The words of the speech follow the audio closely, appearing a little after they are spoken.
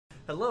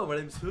Hello, my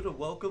name is Huta.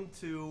 Welcome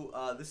to,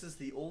 this is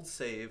the old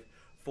save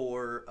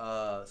for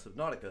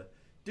Subnautica.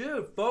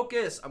 Dude,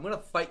 focus! I'm gonna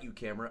fight you,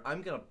 camera.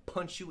 I'm gonna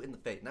punch you in the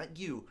face. Not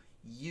you.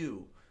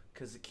 You.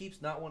 Because it keeps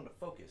not wanting to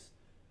focus.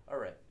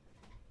 Alright.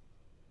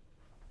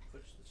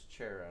 Push this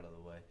chair out of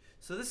the way.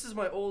 So this is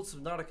my old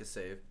Subnautica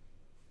save.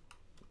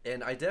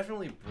 And I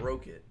definitely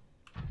broke it.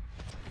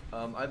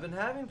 I've been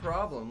having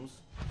problems,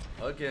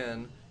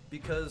 again,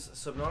 because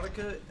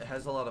Subnautica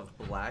has a lot of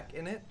black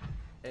in it.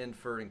 And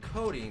for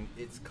encoding,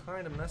 it's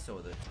kind of messing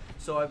with it.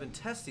 So I've been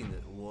testing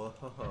it.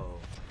 Whoa.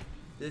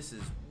 This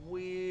is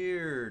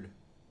weird.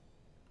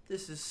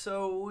 This is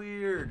so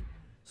weird.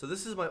 So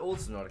this is my old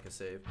Subnautica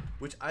save,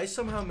 which I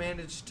somehow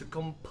managed to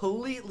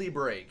completely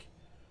break.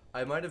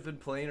 I might have been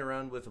playing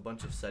around with a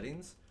bunch of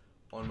settings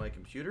on my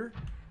computer.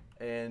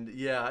 And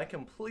yeah, I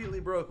completely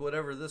broke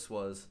whatever this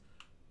was.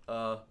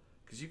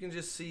 Because you can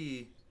just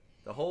see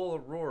the whole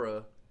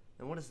aurora.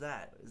 And what is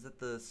that? Is that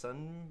the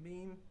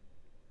sunbeam?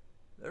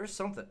 There's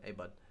something. Hey,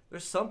 bud.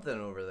 There's something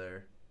over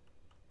there.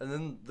 And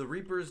then the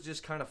Reapers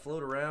just kind of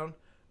float around.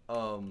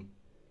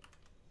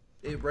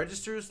 It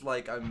registers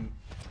like I'm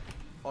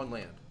on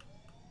land.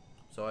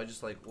 So I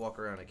just like walk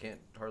around. I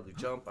can't hardly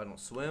jump. I don't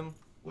swim.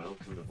 I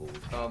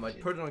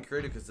put it on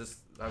creative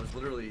because I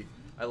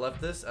left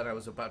this and I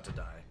was about to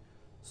die.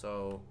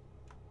 So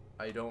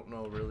I don't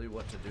know really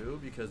what to do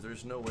because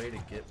there's no way to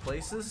get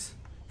places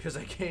because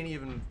I can't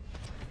even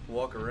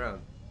walk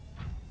around.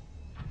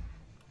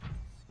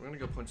 We're gonna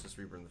go punch this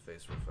Reaper in the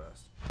face real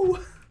fast.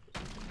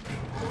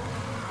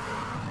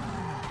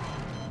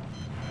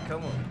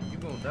 Come on, you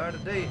gonna die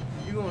today.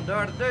 You gonna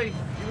die today.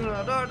 You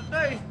gonna die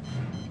today.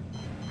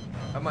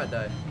 I might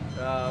die.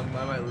 I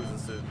might lose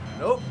this soon.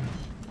 Nope.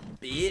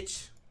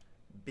 Bitch.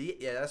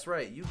 Yeah, that's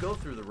right. You go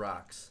through the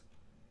rocks.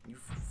 You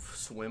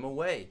swim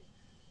away.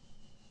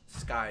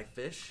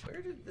 Skyfish.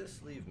 Where did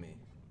this leave me?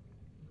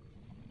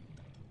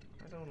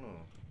 I don't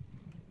know.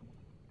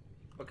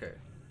 Okay,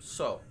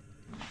 so.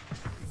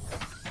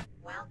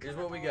 Here's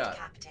what we got.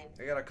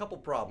 I got a couple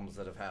problems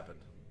that have happened.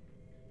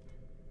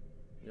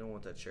 You don't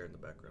want that chair in the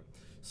background.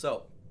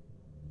 So,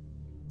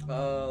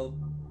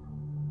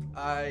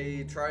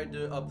 I tried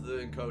to up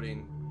the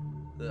encoding.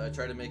 I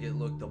tried to make it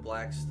look, the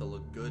blacks to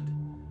look good.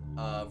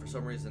 For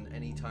some reason,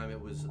 anytime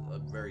it was a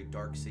very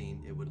dark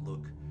scene, it would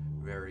look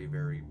very,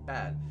 very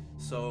bad.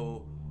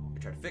 So, I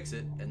tried to fix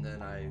it, and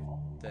then I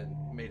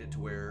made it to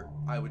where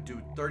I would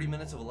do 30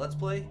 minutes of a Let's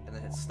Play, and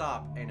then hit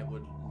stop, and it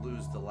would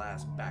lose the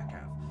last back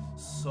half.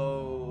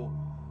 So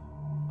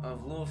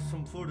I've lost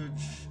some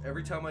footage.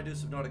 Every time I do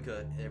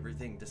Subnautica,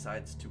 everything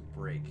decides to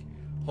break.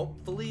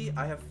 Hopefully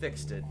I have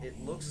fixed it. It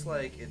looks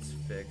like it's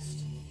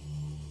fixed.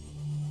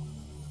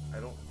 I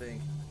don't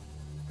think...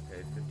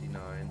 Okay,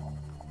 59.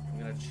 I'm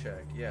gonna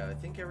check. Yeah, I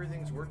think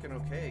everything's working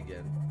okay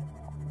again.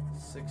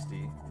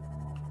 60.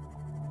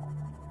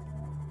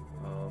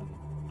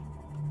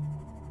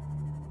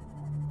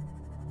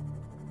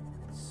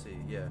 Let's see,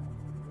 yeah.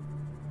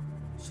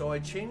 So I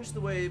changed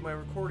the way my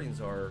recordings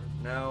are.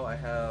 Now I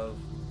have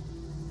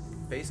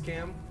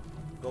Facecam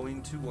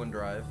going to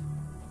OneDrive.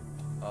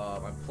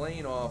 I'm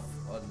playing off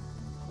on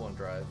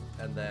OneDrive,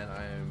 and then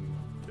I'm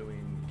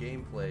doing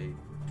gameplay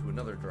to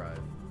another drive,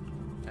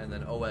 and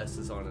then OS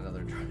is on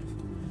another drive.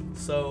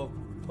 So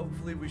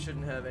hopefully we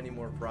shouldn't have any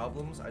more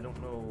problems. I don't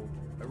know.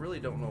 I really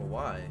don't know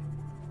why.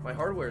 My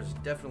hardware is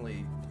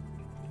definitely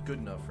good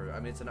enough for. I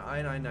mean, it's an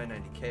i9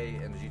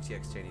 990K and a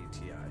GTX 1080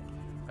 Ti.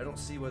 I don't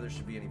see why there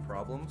should be any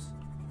problems.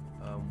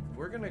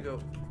 We're gonna go.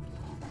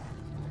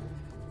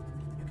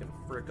 You can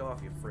frick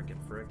off, you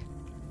frickin' frick.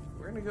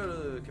 We're gonna go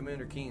to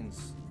Commander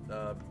Keen's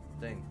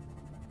thing.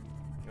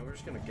 And we're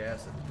just gonna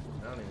gas it.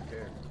 I don't even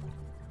care.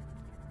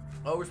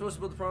 Oh, we're supposed to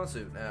build the prawn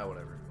suit. Nah,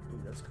 whatever.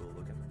 Ooh, that's cool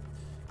looking.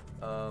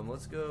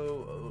 Let's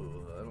go.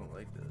 Oh, I don't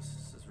like this.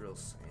 This is real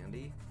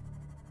sandy.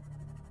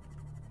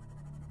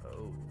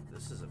 Oh,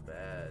 this is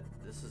bad.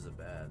 This is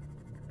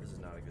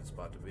not a good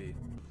spot to be.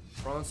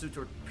 Prawn suit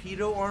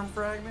torpedo arm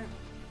fragment?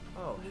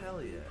 Oh,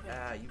 hell yeah.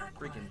 Ah, you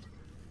freaking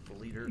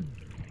bleeder.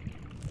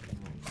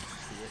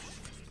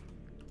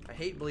 I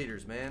hate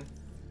bleeders, man.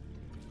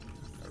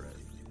 Alright.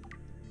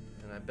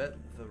 And I bet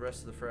the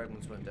rest of the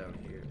fragments went down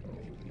here.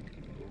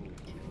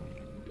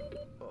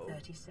 Oh.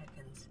 30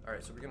 seconds.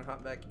 Alright, so we're gonna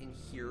hop back in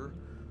here.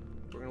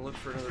 We're gonna look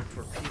for another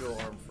torpedo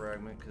arm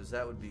fragment, because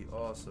that would be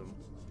awesome.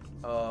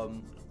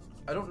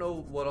 I don't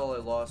know what all I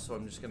lost, so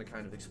I'm just gonna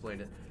kind of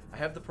explain it. I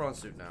have the prawn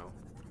suit now.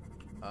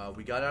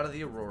 We got out of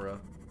the Aurora.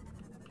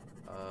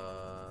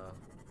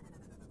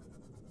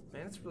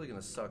 Man, it's really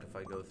gonna suck if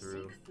I go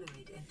through.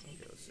 Okay,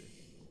 let's see.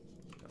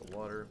 Got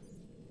water.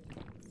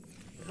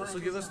 This will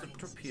give us the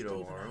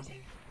torpedo arm,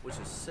 which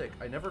is sick.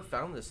 I never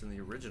found this in the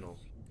original.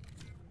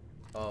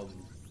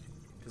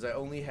 Because I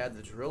only had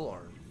the drill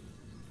arm.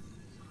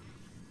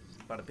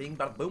 Bada bing,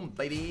 bada boom,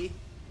 baby.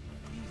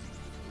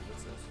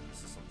 What's this?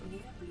 This is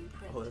something.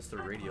 Oh, that's the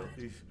radio.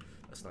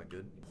 That's not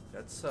good.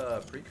 That's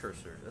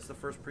precursor. That's the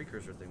first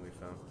precursor thing we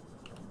found.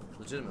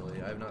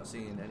 Legitimately, I have not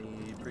seen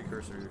any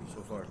precursor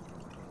so far.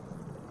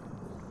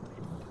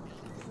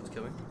 Let's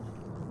kill me.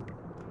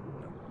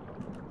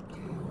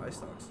 No. I ice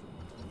stocks.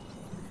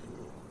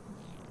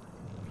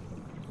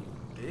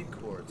 Big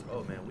quartz.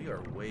 Oh man, we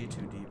are way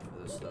too deep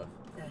for this stuff.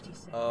 30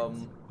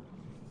 seconds.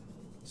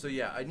 So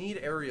yeah, I need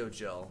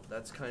aerogel.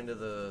 That's kind of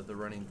the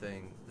running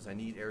thing, is I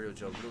need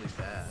aerogel really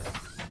bad.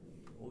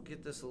 We'll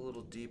get this a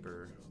little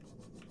deeper.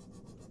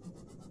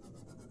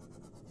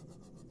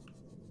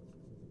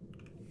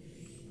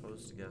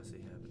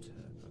 Post-gassy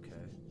habitat.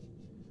 Okay.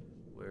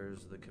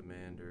 Where's the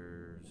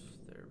commanders?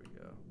 There we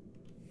go.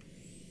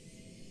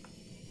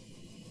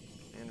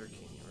 Commander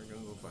King. We're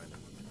gonna go find him.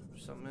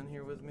 There's something in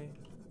here with me?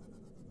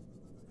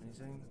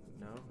 Anything?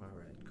 No?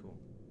 Alright, cool.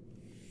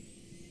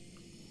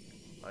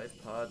 Life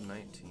pod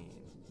 19.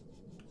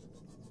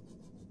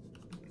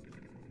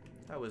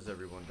 How is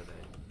everyone today?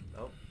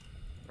 Oh,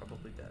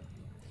 probably dead.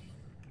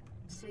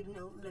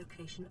 Signal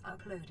location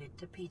uploaded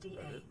to PDA.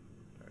 Alright.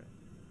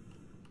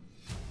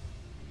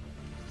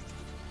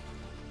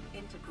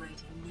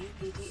 Integrating new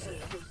PDA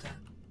data.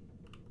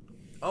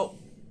 Oh,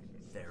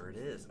 there it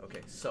is.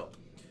 Okay, so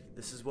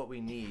this is what we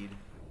need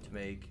to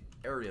make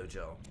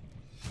aerogel.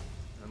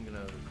 I'm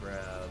gonna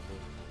grab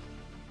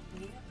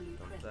New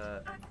blueprint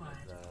that,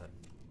 acquired. that.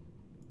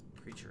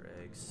 Creature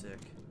egg, sick.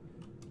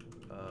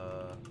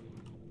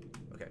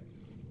 Okay.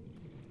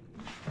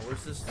 Now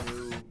where's this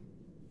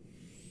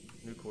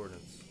new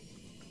coordinates?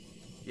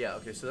 Yeah,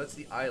 okay, so that's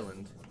the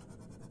island.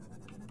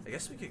 I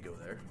guess we could go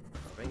there.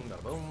 Bing,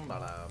 bada, boom,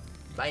 bada,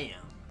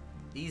 bam.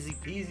 Easy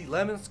peasy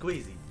lemon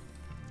squeezy.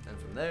 And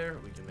from there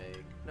we can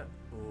make no.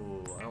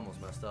 Ooh, I almost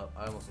messed up.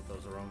 I almost thought that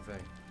was the wrong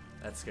thing.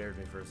 That scared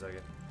me for a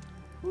second.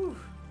 Whew.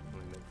 We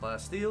make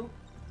plasteel.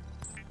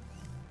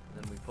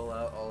 Then we pull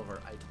out all of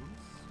our items.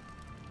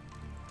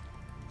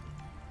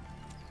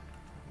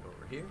 Go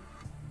over here.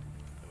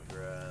 And we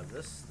grab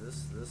this,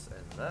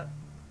 and that.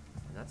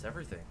 And that's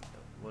everything.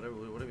 What are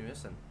we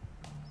missing?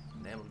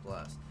 Enameled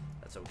glass.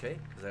 That's okay,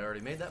 because I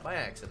already made that by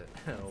accident.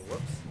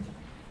 Whoops.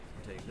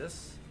 Take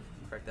this.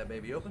 Crack that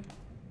baby open.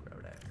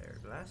 Grab that air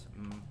glass.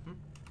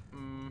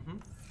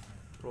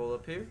 Roll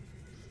up here.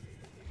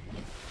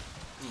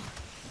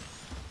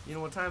 You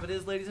know what time it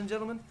is, ladies and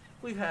gentlemen?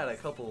 We've had a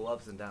couple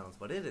ups and downs,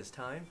 but it is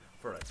time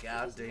for a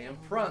goddamn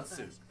prawn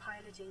suit.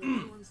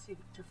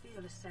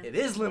 It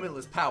is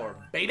limitless power,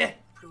 baby!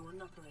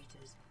 Prawn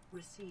operators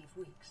receive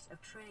weeks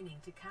of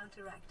training to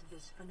counteract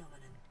this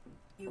phenomenon.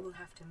 You will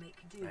have to make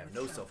do. I have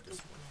no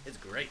self-discipline. It's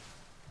great.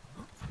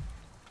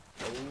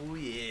 Oh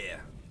yeah.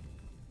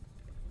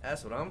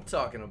 That's what I'm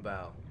talking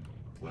about.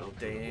 Well,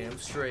 damn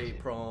straight,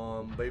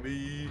 prawn,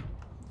 baby.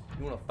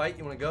 You wanna fight?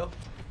 You wanna go?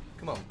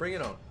 Come on, bring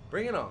it on.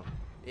 Bring it on.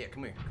 Yeah,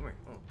 come here, come here.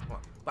 Come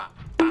on. Bop,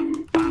 bop,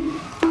 bop, bop,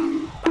 bop,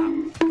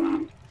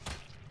 bop.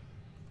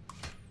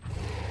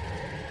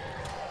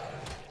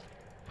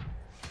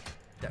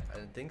 I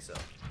didn't think so.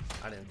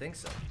 I didn't think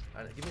so.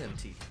 Give me them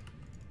teeth.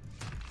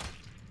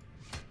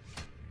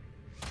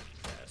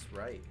 That's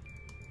right,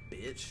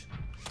 bitch.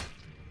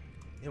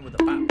 Him with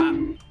the bop, bop.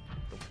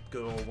 The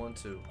good old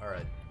 1-2. All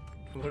right.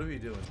 What are we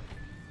doing?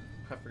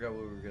 I forgot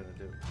what we were gonna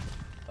do.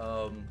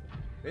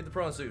 Made the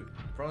prawn suit.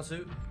 Prawn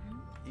suit.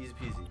 Easy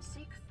peasy.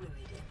 Seek fluid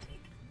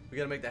intake. We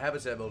gotta make the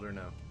habitat builder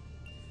now.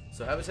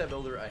 So habitat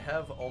builder, I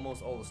have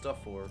almost all the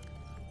stuff for.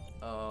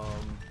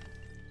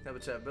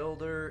 Habitat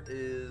builder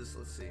is,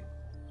 let's see.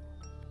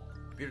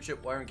 Computer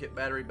chip, wiring kit,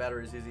 battery.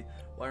 Battery is easy.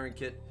 Wiring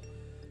kit,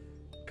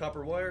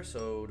 copper wire.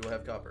 So do I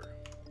have copper?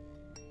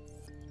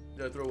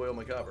 Did I throw away all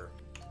my copper?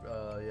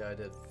 Yeah, I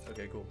did.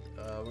 Okay, cool.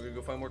 We're gonna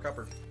go find more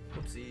copper.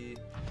 Whoopsie.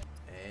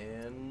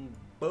 And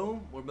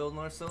boom, we're building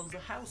ourselves a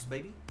house,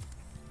 baby.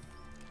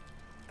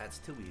 That's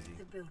too easy.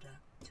 The builder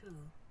tool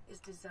is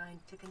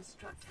designed to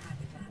construct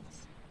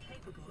habitats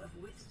capable of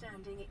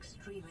withstanding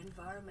extreme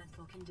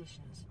environmental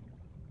conditions.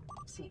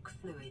 Seek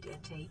fluid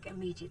intake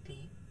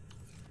immediately.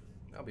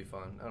 That'll be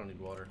fun. I don't need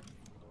water.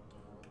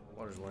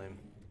 Water's lame.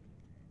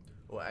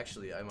 Well,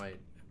 actually, I might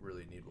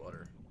really need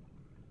water.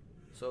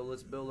 So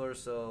let's build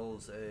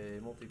ourselves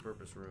a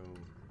multi-purpose room.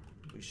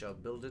 We shall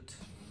build it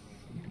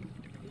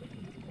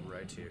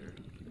right here.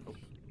 Oh.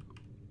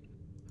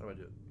 How do I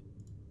do it?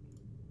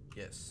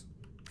 Yes.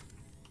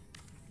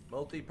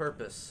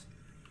 Multi-purpose.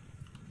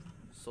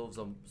 Solves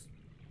them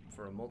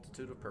for a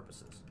multitude of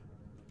purposes.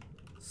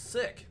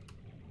 Sick!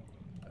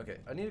 Okay,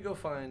 I need to go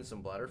find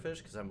some bladderfish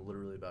because I'm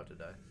literally about to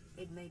die.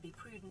 It may be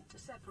prudent to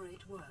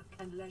separate work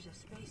and leisure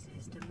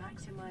spaces to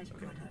maximize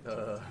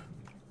productivity.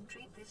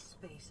 Treat this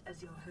space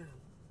as your home,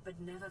 but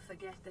never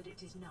forget that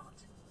it is not.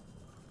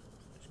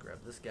 Just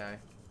grab this guy.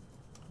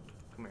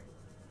 Come here.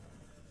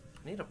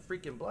 I need a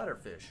freaking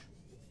bladderfish.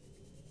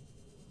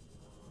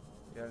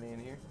 Got any in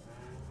here?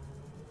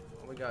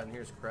 All we got in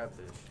here is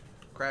crabfish.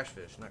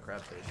 Crashfish, not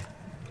crabfish.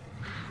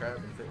 Crab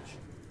and fish.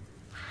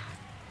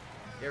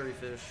 Hairy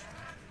fish.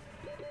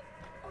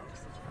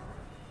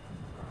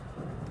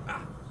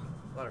 Ah!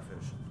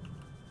 Bladderfish.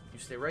 You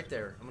stay right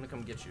there. I'm gonna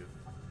come get you.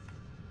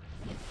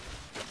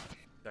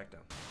 Back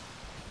down.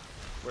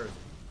 Where is it?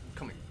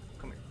 Come here.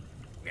 Come here.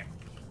 Yeah.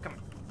 Come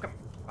here. Come here.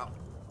 Oh.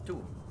 2 of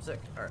them. Sick.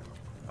 Alright.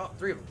 Oh,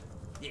 3 of them.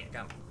 Yeah,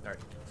 got them. Alright.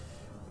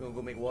 We're gonna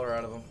go make water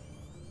out of them.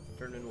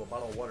 Turn it into a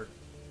bottle of water.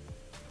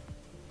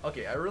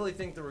 Okay, I really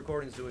think the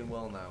recording's doing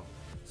well now.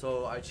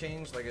 So I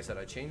changed, like I said,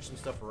 I changed some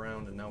stuff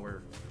around, and now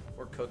we're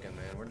cooking,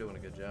 man. We're doing a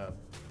good job.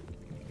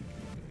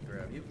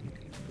 Grab you.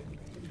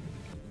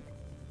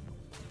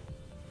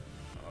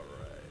 All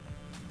right.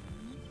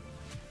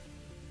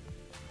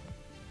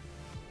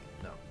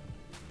 No.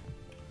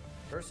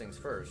 First things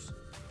first,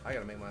 I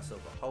gotta make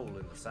myself a hole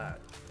in the side.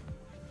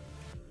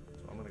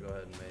 So I'm gonna go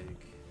ahead and make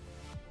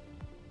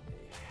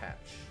a hatch.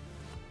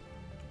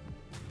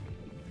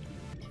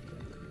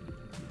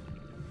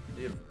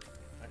 Dude,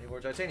 I need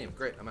more titanium.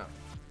 Great, I'm out.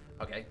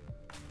 Okay.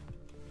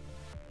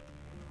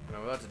 And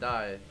I'm about to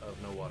die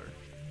of no water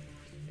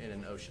in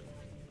an ocean.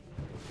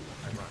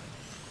 I'm running.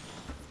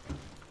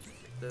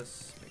 Take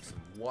this, make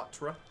some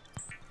water.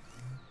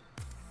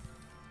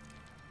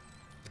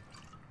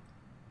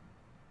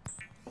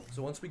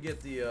 So once we get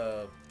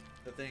the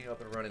thing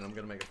up and running, I'm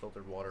gonna make a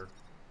filtered water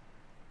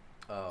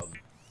a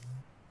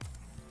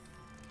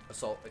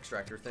salt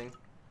extractor thing.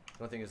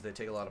 The only thing is they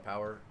take a lot of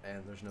power,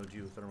 and there's no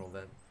geothermal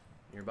vent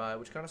nearby,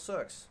 which kind of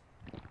sucks.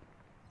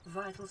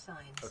 Vital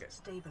signs Okay.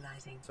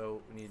 stabilizing.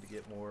 So we need to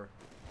get more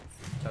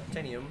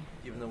titanium,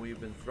 even though we've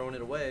been throwing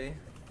it away.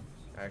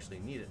 I actually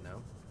need it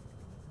now.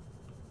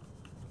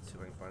 Let's see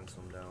if I can find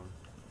some down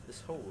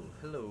this hole.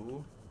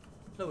 Hello.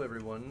 Hello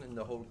everyone in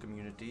the whole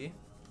community.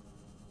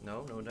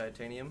 No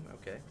titanium.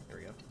 Okay, here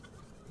we go.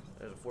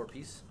 There's a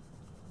 4-piece.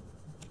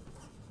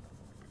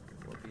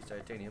 4-piece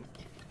titanium.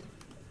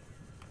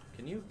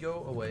 Can you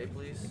go away,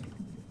 please?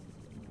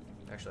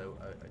 Actually,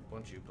 I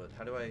want you, but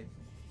how did I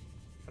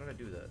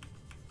do that?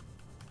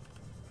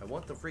 I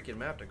want the freaking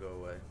map to go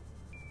away.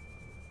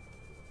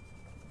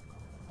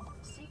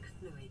 Seek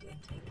fluid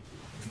intake.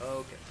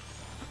 Okay.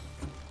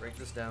 Break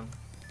this down.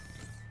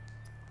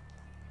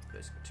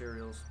 Basic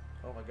materials.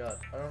 Oh my god.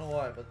 I don't know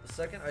why, but the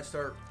second I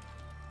start...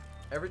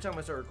 Every time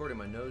I start recording,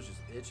 my nose just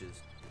itches.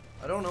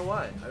 I don't know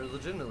why. I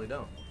legitimately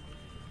don't.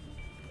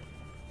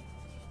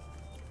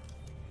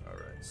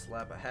 Alright,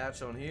 slap a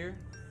hatch on here.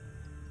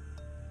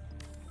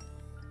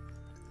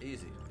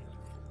 Easy.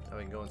 Now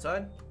we can go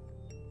inside.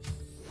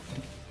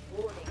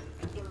 Warning,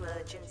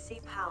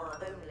 emergency power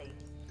only.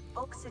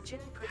 Oxygen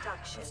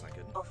production That's not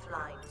good.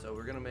 offline. So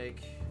we're gonna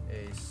make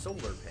a solar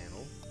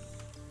panel.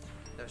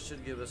 That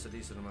should give us a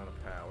decent amount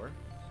of power.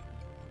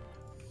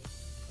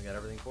 We got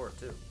everything for it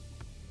too.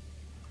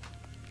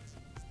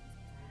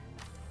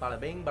 Bada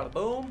bing, bada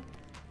boom.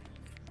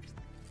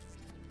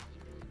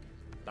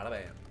 Bada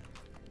bam.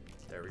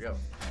 There we go.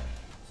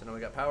 So now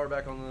we got power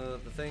back on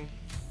the thing.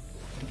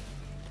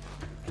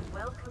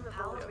 Welcome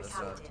power Yeah, that's,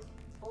 recounted.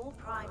 All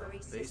primary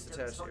Base systems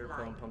attached air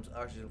online. pump pumps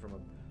oxygen from a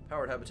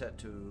powered habitat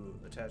to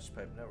attached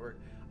pipe network.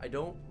 I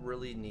don't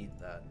really need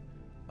that.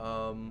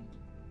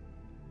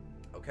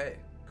 Okay,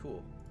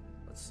 cool.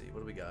 Let's see, what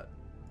do we got?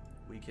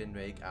 We can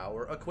make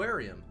our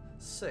aquarium.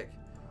 Sick.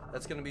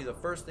 That's gonna be the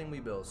first thing we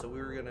build. So we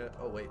were gonna,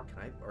 oh wait, can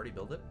I already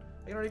build it?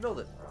 I can already build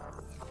it.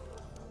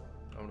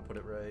 I'm gonna put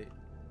it right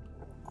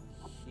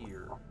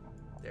here.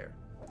 There.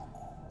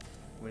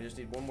 We just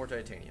need one more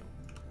titanium.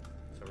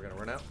 So we're gonna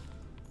run out.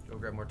 Go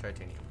grab more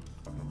titanium.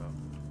 Talking about.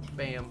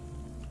 Bam.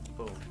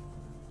 Boom.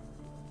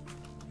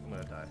 I'm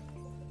gonna die.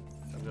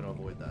 I'm gonna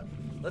avoid that.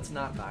 Let's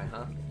not die,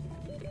 huh?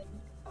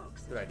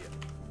 Good idea.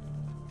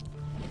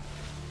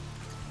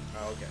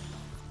 Oh, okay.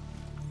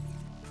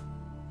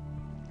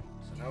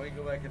 So now we can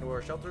go back into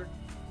our shelter.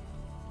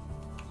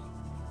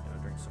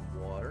 Gonna drink some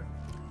water.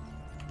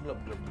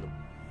 Blub, blub, blub.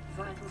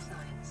 Vital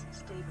signs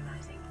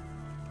stabilizing.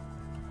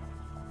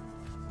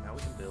 Now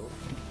we can build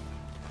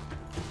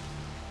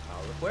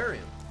our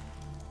aquarium.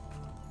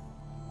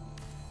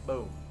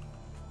 Boom.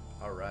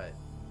 Alright.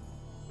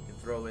 We can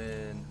throw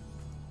in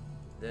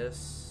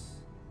this.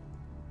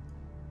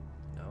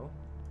 No?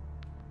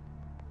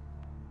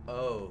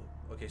 Oh,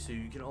 okay, so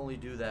you can only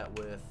do that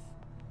with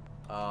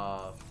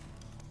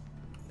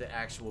the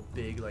actual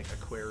big like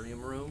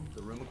aquarium room,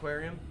 the room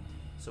aquarium.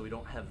 So we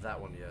don't have that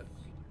one yet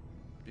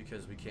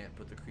because we can't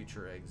put the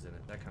creature eggs in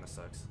it. That kind of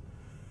sucks.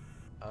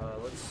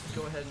 Let's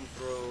go ahead and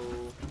throw,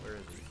 where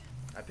is he?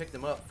 I picked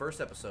him up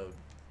first episode.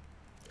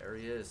 There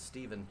he is,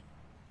 Steven.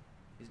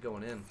 He's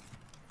going in.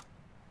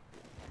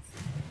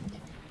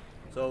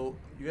 So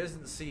you guys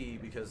didn't see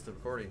because the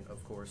recording,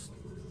 of course,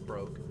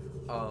 broke.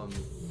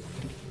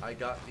 I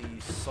got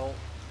the salt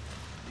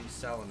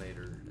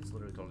desalinator. It's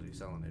literally called a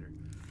desalinator.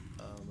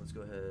 Let's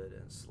go ahead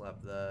and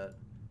slap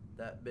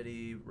that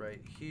bitty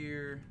right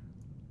here,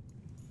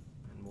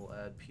 and we'll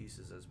add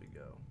pieces as we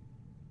go.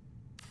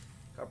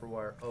 Copper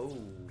wire. Oh,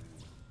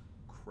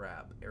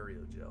 crap!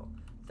 Aerogel.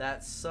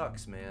 That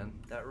sucks, man.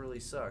 That really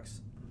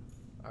sucks.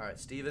 All right,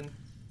 Steven.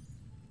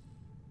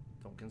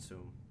 Don't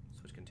consume.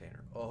 Switch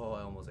container. Oh,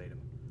 I almost ate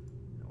him.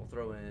 And we'll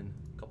throw in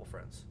a couple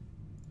friends.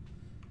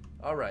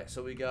 All right,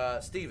 so we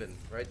got Steven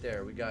right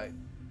there. We got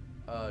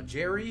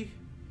Jerry,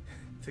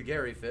 the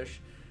Gary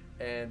fish,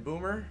 and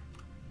Boomer.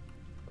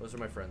 Those are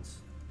my friends.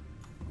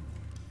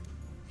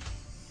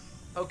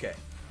 Okay.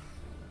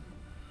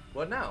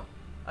 What now?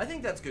 I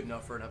think that's good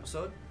enough for an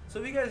episode. So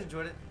if you guys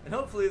enjoyed it, and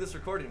hopefully this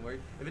recording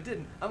worked, if it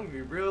didn't, I'm gonna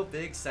be real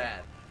big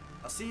sad.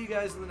 I'll see you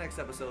guys in the next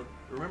episode.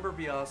 Remember,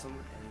 be awesome,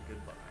 and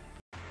goodbye.